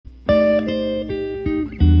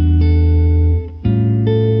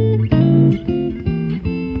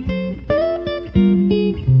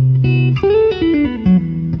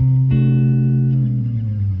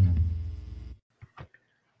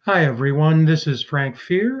Hi, everyone. This is Frank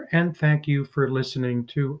Fear, and thank you for listening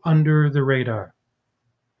to Under the Radar.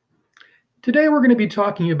 Today, we're going to be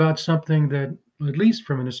talking about something that, at least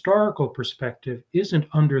from an historical perspective, isn't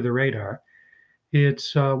under the radar.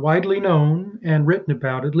 It's widely known and written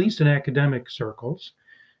about, at least in academic circles,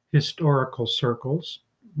 historical circles,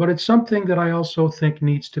 but it's something that I also think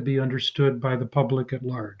needs to be understood by the public at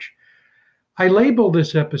large. I label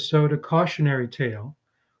this episode a cautionary tale: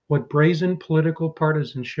 what brazen political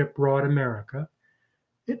partisanship wrought America.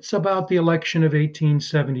 It's about the election of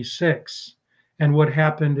 1876 and what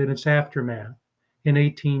happened in its aftermath in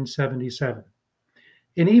 1877.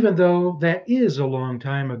 And even though that is a long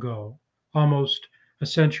time ago, almost a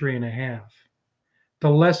century and a half, the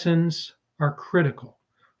lessons are critical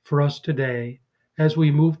for us today as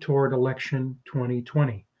we move toward election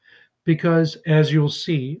 2020. Because as you'll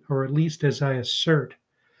see, or at least as I assert,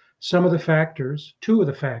 two of the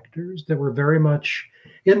factors that were very much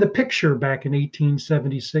in the picture back in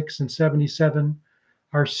 1876 and 77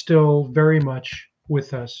 are still very much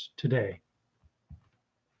with us today.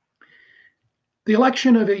 The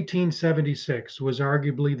election of 1876 was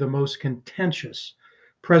arguably the most contentious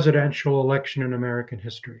presidential election in American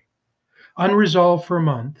history. Unresolved for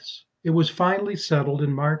months, it was finally settled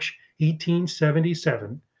in March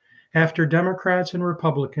 1877 after Democrats and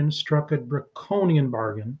Republicans struck a draconian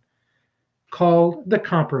bargain called the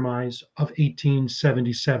Compromise of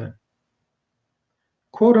 1877.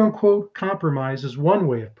 Quote unquote compromise is one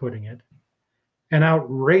way of putting it. An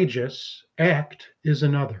outrageous act is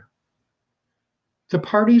another. The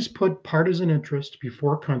parties put partisan interest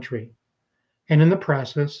before country, and in the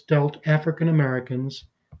process dealt African Americans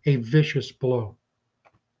a vicious blow.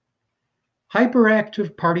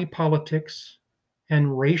 Hyperactive party politics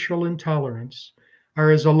and racial intolerance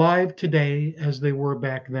are as alive today as they were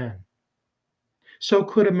back then. So,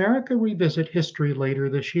 could America revisit history later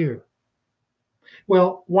this year?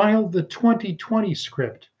 Well, while the 2020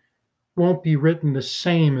 script won't be written the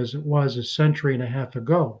same as it was a century and a half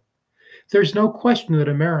ago, there's no question that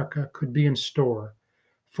America could be in store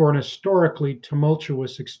for an historically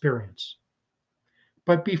tumultuous experience.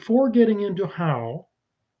 But before getting into how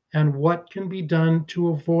and what can be done to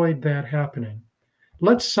avoid that happening,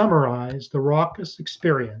 let's summarize the raucous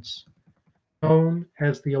experience known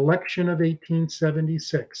as the election of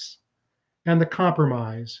 1876 and the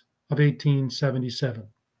Compromise of 1877.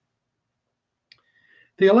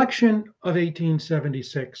 The election of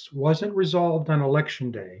 1876 wasn't resolved on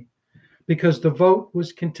Election Day because the vote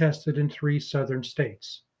was contested in three southern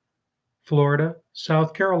states: Florida,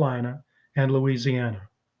 South Carolina, and Louisiana,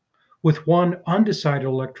 with one undecided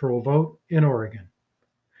electoral vote in Oregon.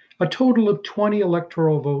 A total of 20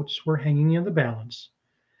 electoral votes were hanging in the balance,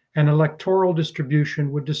 and electoral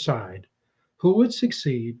distribution would decide who would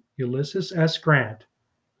succeed Ulysses S. Grant,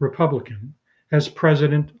 Republican, as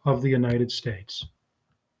President of the United States.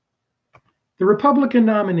 The Republican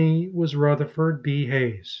nominee was Rutherford B.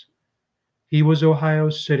 Hayes. He was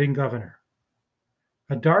Ohio's sitting governor.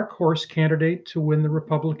 A dark horse candidate to win the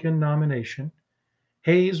Republican nomination,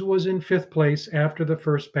 Hayes was in fifth place after the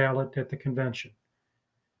first ballot at the convention,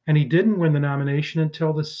 and he didn't win the nomination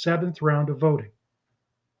until the seventh round of voting.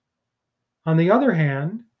 On the other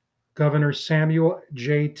hand, Governor Samuel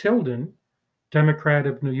J. Tilden, Democrat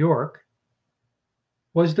of New York,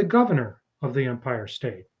 was the governor of the Empire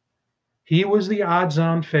State. He was the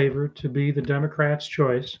odds-on favorite to be the Democrats'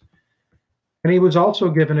 choice, and he was also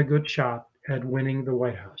given a good shot at winning the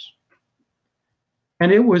White House.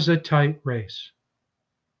 And it was a tight race.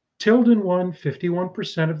 Tilden won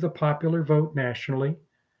 51% of the popular vote nationally,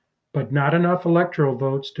 but not enough electoral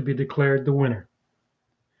votes to be declared the winner.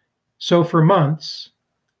 So for months,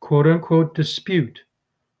 quote unquote dispute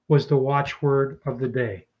was the watchword of the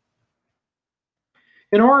day.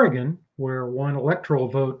 In Oregon, where one electoral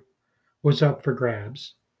vote was up for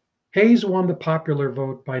grabs, Hayes won the popular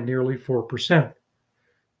vote by nearly 4%.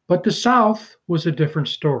 But the South was a different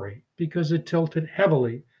story because it tilted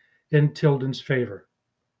heavily in Tilden's favor.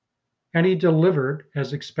 And he delivered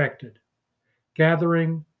as expected,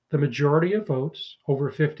 gathering the majority of votes,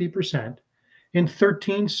 over 50%, in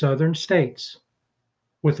 13 southern states,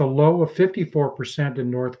 with a low of 54% in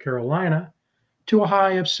North Carolina to a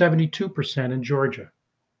high of 72% in Georgia.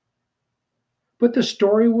 But the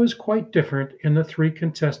story was quite different in the three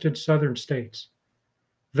contested southern states.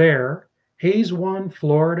 There, Hayes won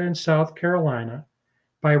Florida and South Carolina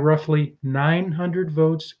by roughly 900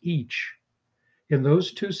 votes each. In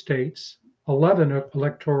those two states, 11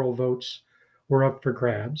 electoral votes were up for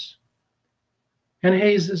grabs. And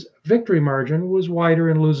Hayes' victory margin was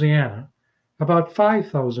wider in Louisiana, about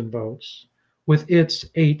 5,000 votes, with its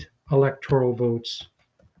 8 electoral votes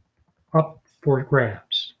up for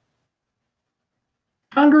grabs.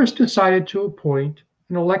 Congress decided to appoint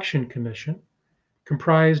an election commission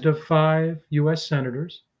comprised of 5 U.S.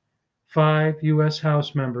 senators, 5 U.S.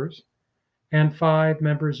 House members, and 5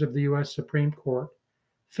 members of the U.S. Supreme Court,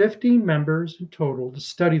 15 members in total to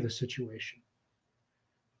study the situation.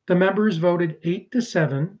 The members voted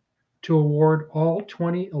 8-7 to award all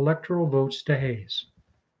 20 electoral votes to Hayes.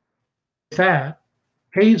 With that,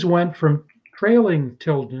 Hayes went from trailing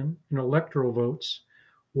Tilden in electoral votes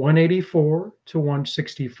 184 to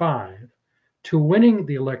 165 to winning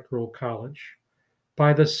the Electoral College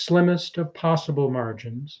by the slimmest of possible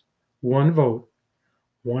margins, 1 vote,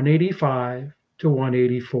 185 to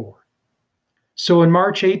 184. So in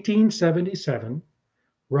March 1877,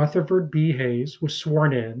 Rutherford B. Hayes was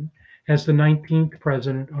sworn in as the 19th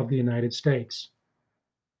President of the United States.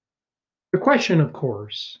 The question, of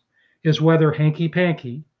course, is whether Hanky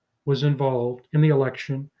Panky was involved in the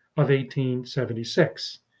election of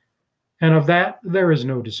 1876. And of that, there is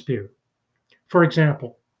no dispute. For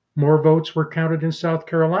example, more votes were counted in South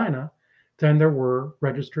Carolina than there were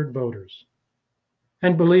registered voters.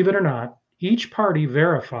 And believe it or not, each party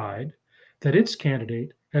verified that its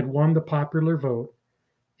candidate had won the popular vote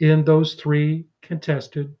in those 3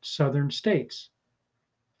 contested southern states,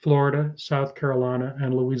 Florida, South Carolina,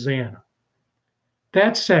 and Louisiana.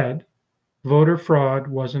 That said, voter fraud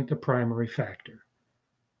wasn't the primary factor.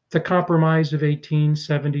 The Compromise of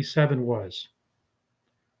 1877 was.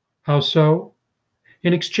 How so?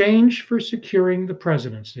 In exchange for securing the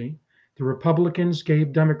presidency, the Republicans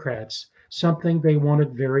gave Democrats something they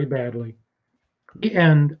wanted very badly: the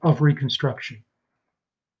end of Reconstruction.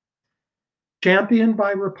 Championed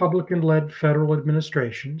by Republican-led federal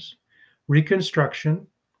administrations, Reconstruction,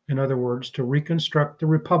 in other words, to reconstruct the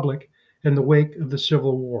Republic in the wake of the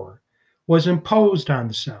Civil War, was imposed on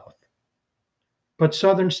the South. But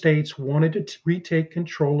Southern states wanted to retake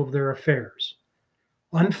control of their affairs,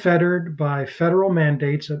 unfettered by federal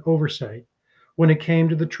mandates and oversight when it came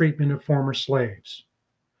to the treatment of former slaves.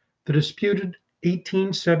 The disputed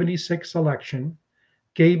 1876 election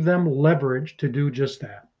gave them leverage to do just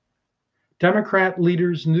that. Democrat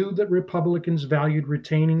leaders knew that Republicans valued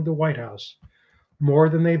retaining the White House more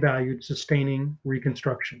than they valued sustaining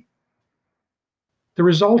Reconstruction. The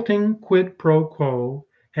resulting quid pro quo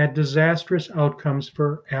had disastrous outcomes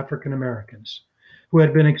for African Americans, who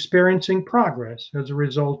had been experiencing progress as a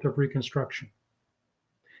result of Reconstruction.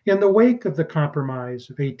 In the wake of the Compromise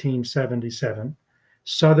of 1877,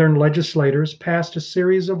 Southern legislators passed a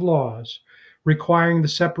series of laws requiring the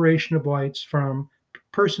separation of whites from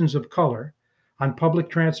persons of color on public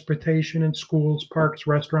transportation in schools, parks,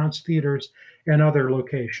 restaurants, theaters, and other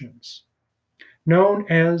locations. Known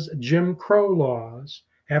as Jim Crow laws,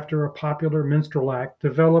 after a popular minstrel act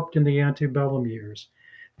developed in the antebellum years,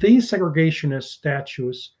 these segregationist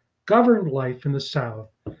statutes governed life in the South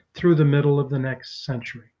through the middle of the next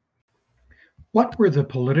century. What were the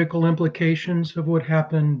political implications of what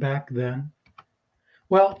happened back then?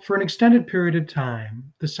 Well, for an extended period of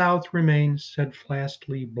time, the South remained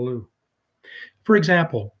steadfastly blue. For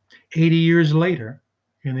example, 80 years later,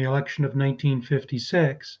 in the election of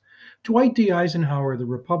 1956, Dwight D. Eisenhower, the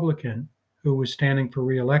Republican, who was standing for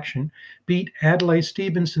re-election, beat Adlai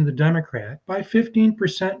Stevenson, the Democrat, by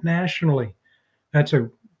 15% nationally. That's a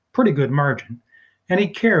pretty good margin. And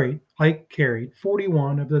Ike carried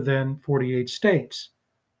 41 of the then 48 states,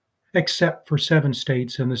 except for 7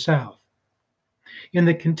 states in the South. In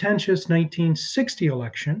the contentious 1960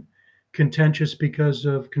 election, contentious because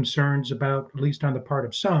of concerns about, at least on the part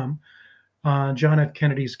of some, John F.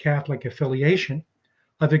 Kennedy's Catholic affiliation,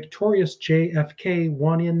 a victorious JFK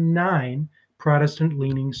won in 9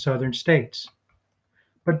 Protestant-leaning southern states.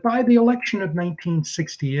 But by the election of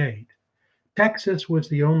 1968, Texas was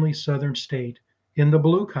the only southern state in the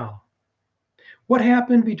blue column. What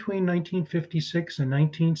happened between 1956 and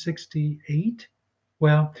 1968?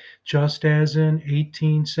 Well, just as in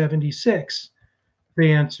 1876,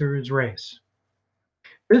 the answer is race.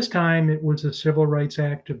 This time it was the Civil Rights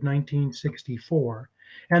Act of 1964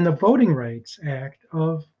 and the Voting Rights Act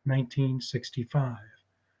of 1965.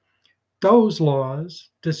 Those laws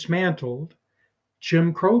dismantled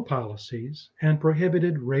Jim Crow policies and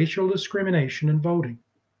prohibited racial discrimination in voting.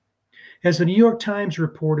 As the New York Times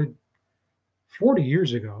reported 40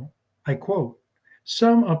 years ago, I quote,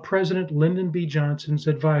 "Some of President Lyndon B. Johnson's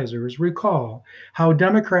advisors recall how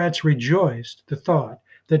Democrats rejoiced at the thought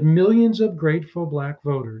that millions of grateful Black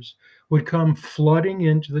voters would come flooding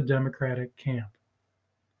into the Democratic camp.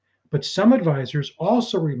 But some advisors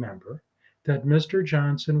also remember that Mr.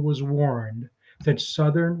 Johnson was warned that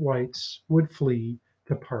Southern whites would flee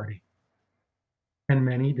the party." And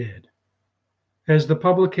many did. As the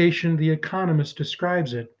publication The Economist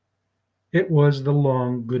describes it, it was the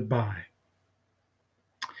long goodbye.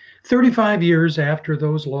 35 years after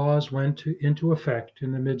those laws went into effect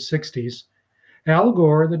in the mid 60s, Al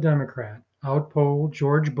Gore, the Democrat, outpolled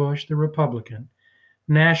George Bush, the Republican,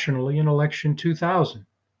 nationally in election 2000,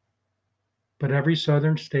 but every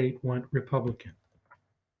southern state went Republican.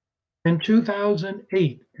 In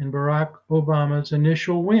 2008, in Barack Obama's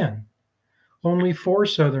initial win, only 4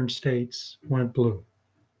 southern states went blue.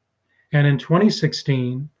 And in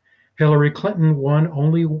 2016, Hillary Clinton won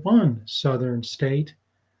only 1 southern state,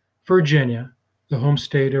 Virginia, the home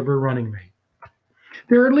state of her running mate.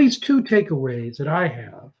 There are at least 2 takeaways that I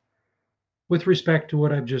have with respect to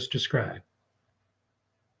what I've just described.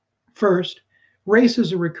 First, race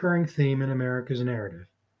is a recurring theme in America's narrative,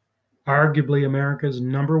 arguably America's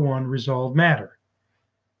 #1 resolved matter.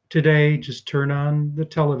 Today, just turn on the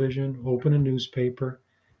television, open a newspaper,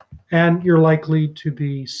 and you're likely to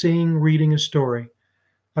be reading a story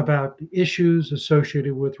about the issues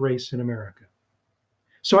associated with race in America.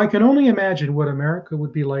 So I can only imagine what America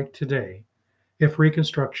would be like today if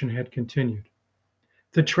Reconstruction had continued.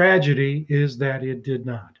 The tragedy is that it did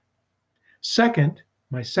not. Second,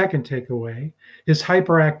 my second takeaway is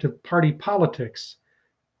hyperactive party politics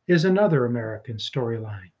is another American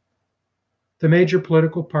storyline. The major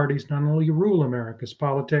political parties not only rule America's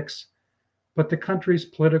politics, but the country's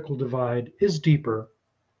political divide is deeper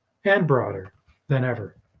and broader than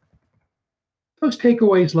ever. Those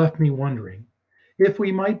takeaways left me wondering if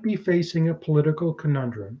we might be facing a political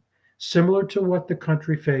conundrum similar to what the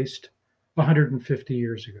country faced 150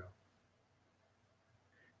 years ago.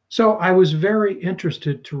 So I was very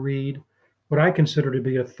interested to read what I consider to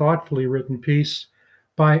be a thoughtfully written piece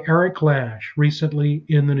by Eric Lash recently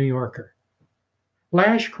in The New Yorker.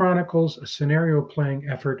 Lash chronicles a scenario playing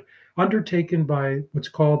effort undertaken by what's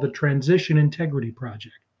called the Transition Integrity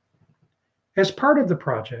Project. As part of the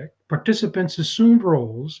project, participants assumed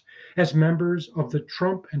roles as members of the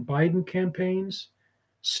Trump and Biden campaigns,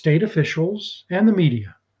 state officials, and the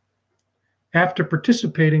media. After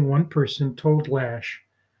participating, one person told Lash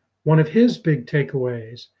one of his big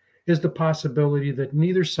takeaways is the possibility that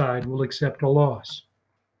neither side will accept a loss.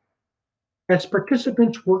 As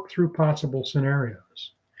participants worked through possible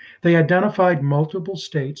scenarios, they identified multiple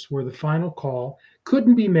states where the final call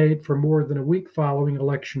couldn't be made for more than a week following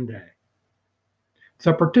Election Day.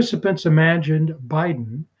 The participants imagined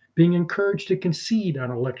Biden being encouraged to concede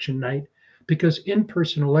on election night because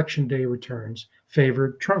in-person Election Day returns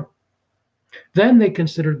favored Trump. Then they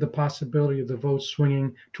considered the possibility of the votes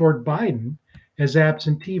swinging toward Biden as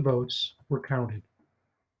absentee votes were counted.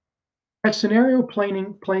 As scenario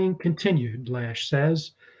playing continued, Lash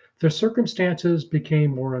says, the circumstances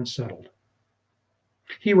became more unsettled.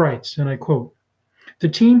 He writes, and I quote, "The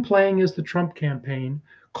team playing as the Trump campaign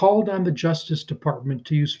called on the Justice Department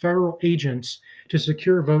to use federal agents to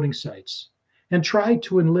secure voting sites and tried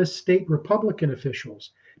to enlist state Republican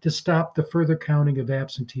officials to stop the further counting of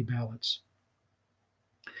absentee ballots.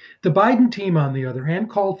 The Biden team, on the other hand,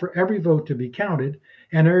 called for every vote to be counted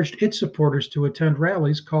and urged its supporters to attend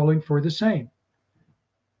rallies calling for the same.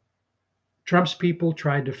 Trump's people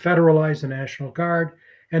tried to federalize the National Guard,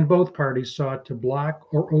 and both parties sought to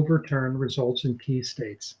block or overturn results in key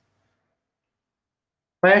states."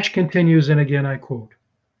 Lash continues, and again I quote,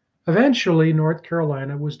 "Eventually, North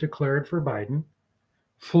Carolina was declared for Biden.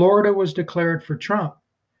 Florida was declared for Trump,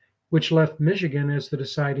 which left Michigan as the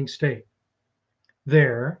deciding state.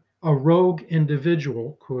 There, a rogue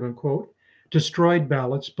individual, quote unquote, destroyed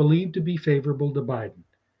ballots believed to be favorable to Biden,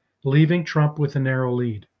 leaving Trump with a narrow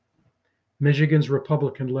lead. Michigan's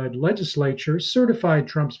Republican-led legislature certified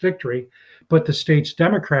Trump's victory, but the state's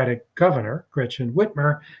Democratic governor, Gretchen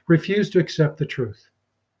Whitmer, refused to accept the truth.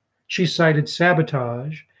 She cited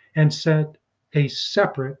sabotage and sent a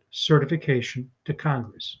separate certification to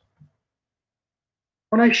Congress."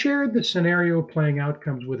 When I shared the scenario playing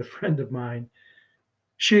outcomes with a friend of mine,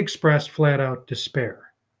 she expressed flat out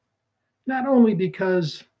despair, not only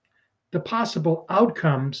because the possible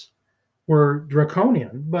outcomes were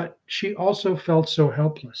draconian, but she also felt so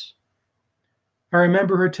helpless. I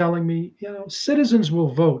remember her telling me, citizens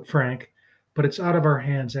will vote, Frank, but it's out of our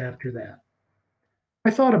hands after that.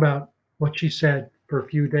 I thought about what she said for a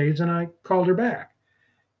few days and I called her back.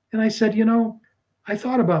 And I said, I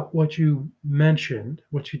thought about what you mentioned,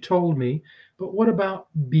 what you told me, but what about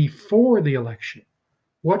before the election?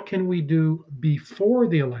 What can we do before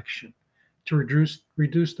the election to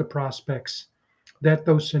reduce the prospects that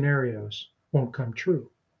those scenarios won't come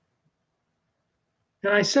true?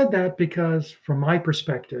 And I said that because, from my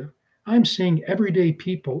perspective, I'm seeing everyday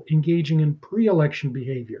people engaging in pre election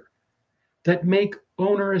behavior, that make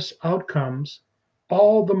onerous outcomes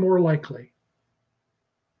all the more likely.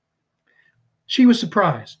 She was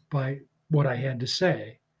surprised by what I had to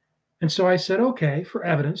say. And so I said, okay, for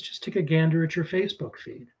evidence, just take a gander at your Facebook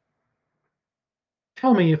feed.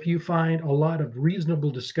 Tell me if you find a lot of reasonable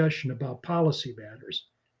discussion about policy matters.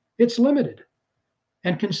 It's limited.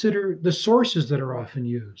 And consider the sources that are often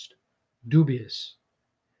used dubious.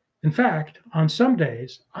 In fact, on some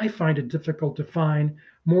days, I find it difficult to find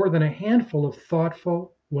more than a handful of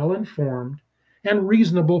thoughtful, well informed, and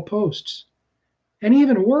reasonable posts. And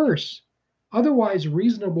even worse, otherwise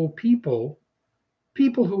reasonable people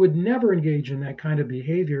who would never engage in that kind of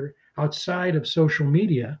behavior outside of social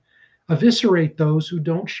media, eviscerate those who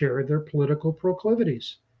don't share their political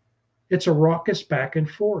proclivities. It's a raucous back and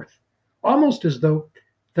forth, almost as though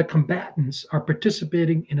the combatants are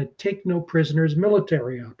participating in a take no prisoners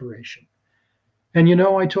military operation. And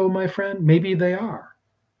I told my friend, maybe they are.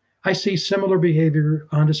 I see similar behavior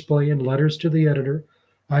on display in letters to the editor.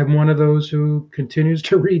 I'm one of those who continues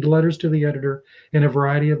to read letters to the editor in a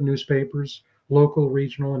variety of newspapers, local,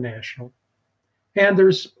 regional, and national. And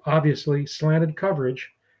there's obviously slanted coverage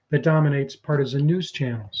that dominates partisan news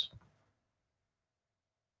channels.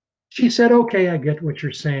 She said, okay, I get what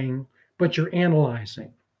you're saying, but you're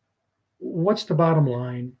analyzing. What's the bottom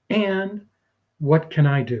line? And what can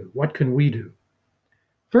I do? What can we do?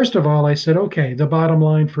 First of all, I said, okay, the bottom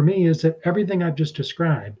line for me is that everything I've just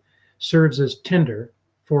described serves as tinder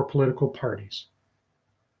for political parties.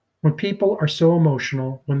 When people are so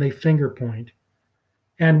emotional, when they finger point,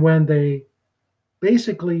 and when they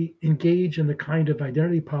basically engage in the kind of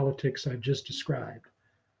identity politics I've just described,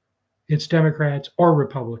 it's Democrats or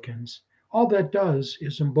Republicans, all that does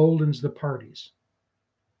is emboldens the parties.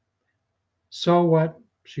 So what?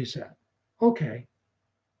 She said. Okay,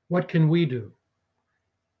 what can we do?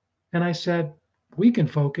 And I said, we can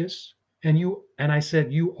focus, and I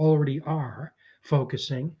said, you already are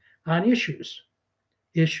focusing on issues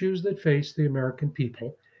that face the American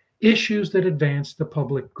people, issues that advance the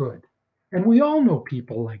public good. And we all know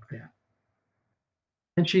people like that.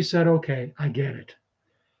 And she said, okay, I get it.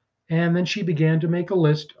 And then she began to make a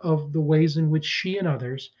list of the ways in which she and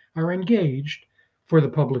others are engaged for the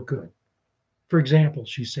public good. For example,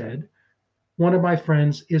 she said, one of my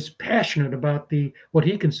friends is passionate about the what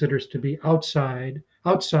he considers to be outsized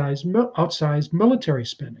military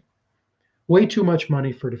spending. Way too much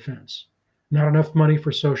money for defense, not enough money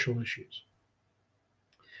for social issues.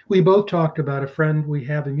 We both talked about we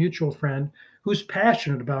have a mutual friend who's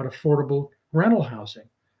passionate about affordable rental housing,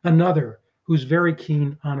 another who's very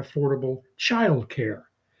keen on affordable child care.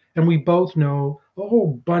 And we both know a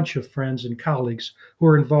whole bunch of friends and colleagues who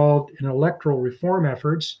are involved in electoral reform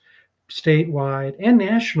efforts statewide and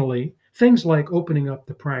nationally, things like opening up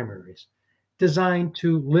the primaries, designed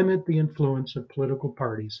to limit the influence of political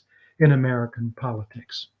parties in American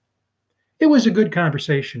politics. It was a good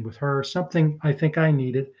conversation with her, something I think I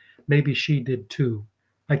needed. Maybe she did too.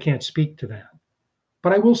 I can't speak to that.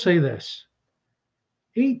 But I will say this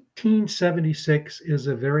 1876 is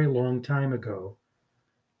a very long time ago,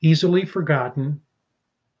 easily forgotten,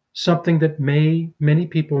 something that many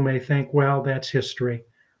people may think, well, that's history.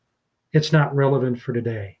 It's not relevant for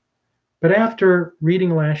today. But after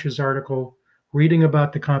reading Lash's article, reading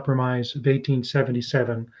about the Compromise of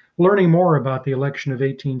 1877, learning more about the election of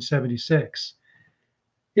 1876,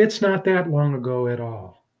 it's not that long ago at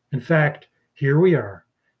all. In fact, here we are,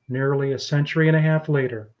 nearly a century and a half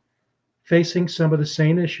later, facing some of the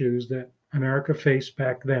same issues that America faced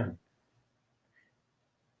back then.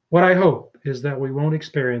 What I hope is that we won't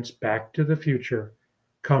experience Back to the Future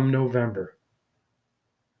come November.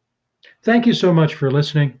 Thank you so much for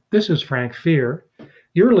listening. This is Frank Fear.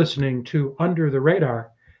 You're listening to Under the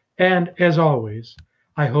Radar. And as always,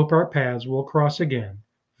 I hope our paths will cross again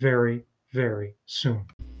very, very soon.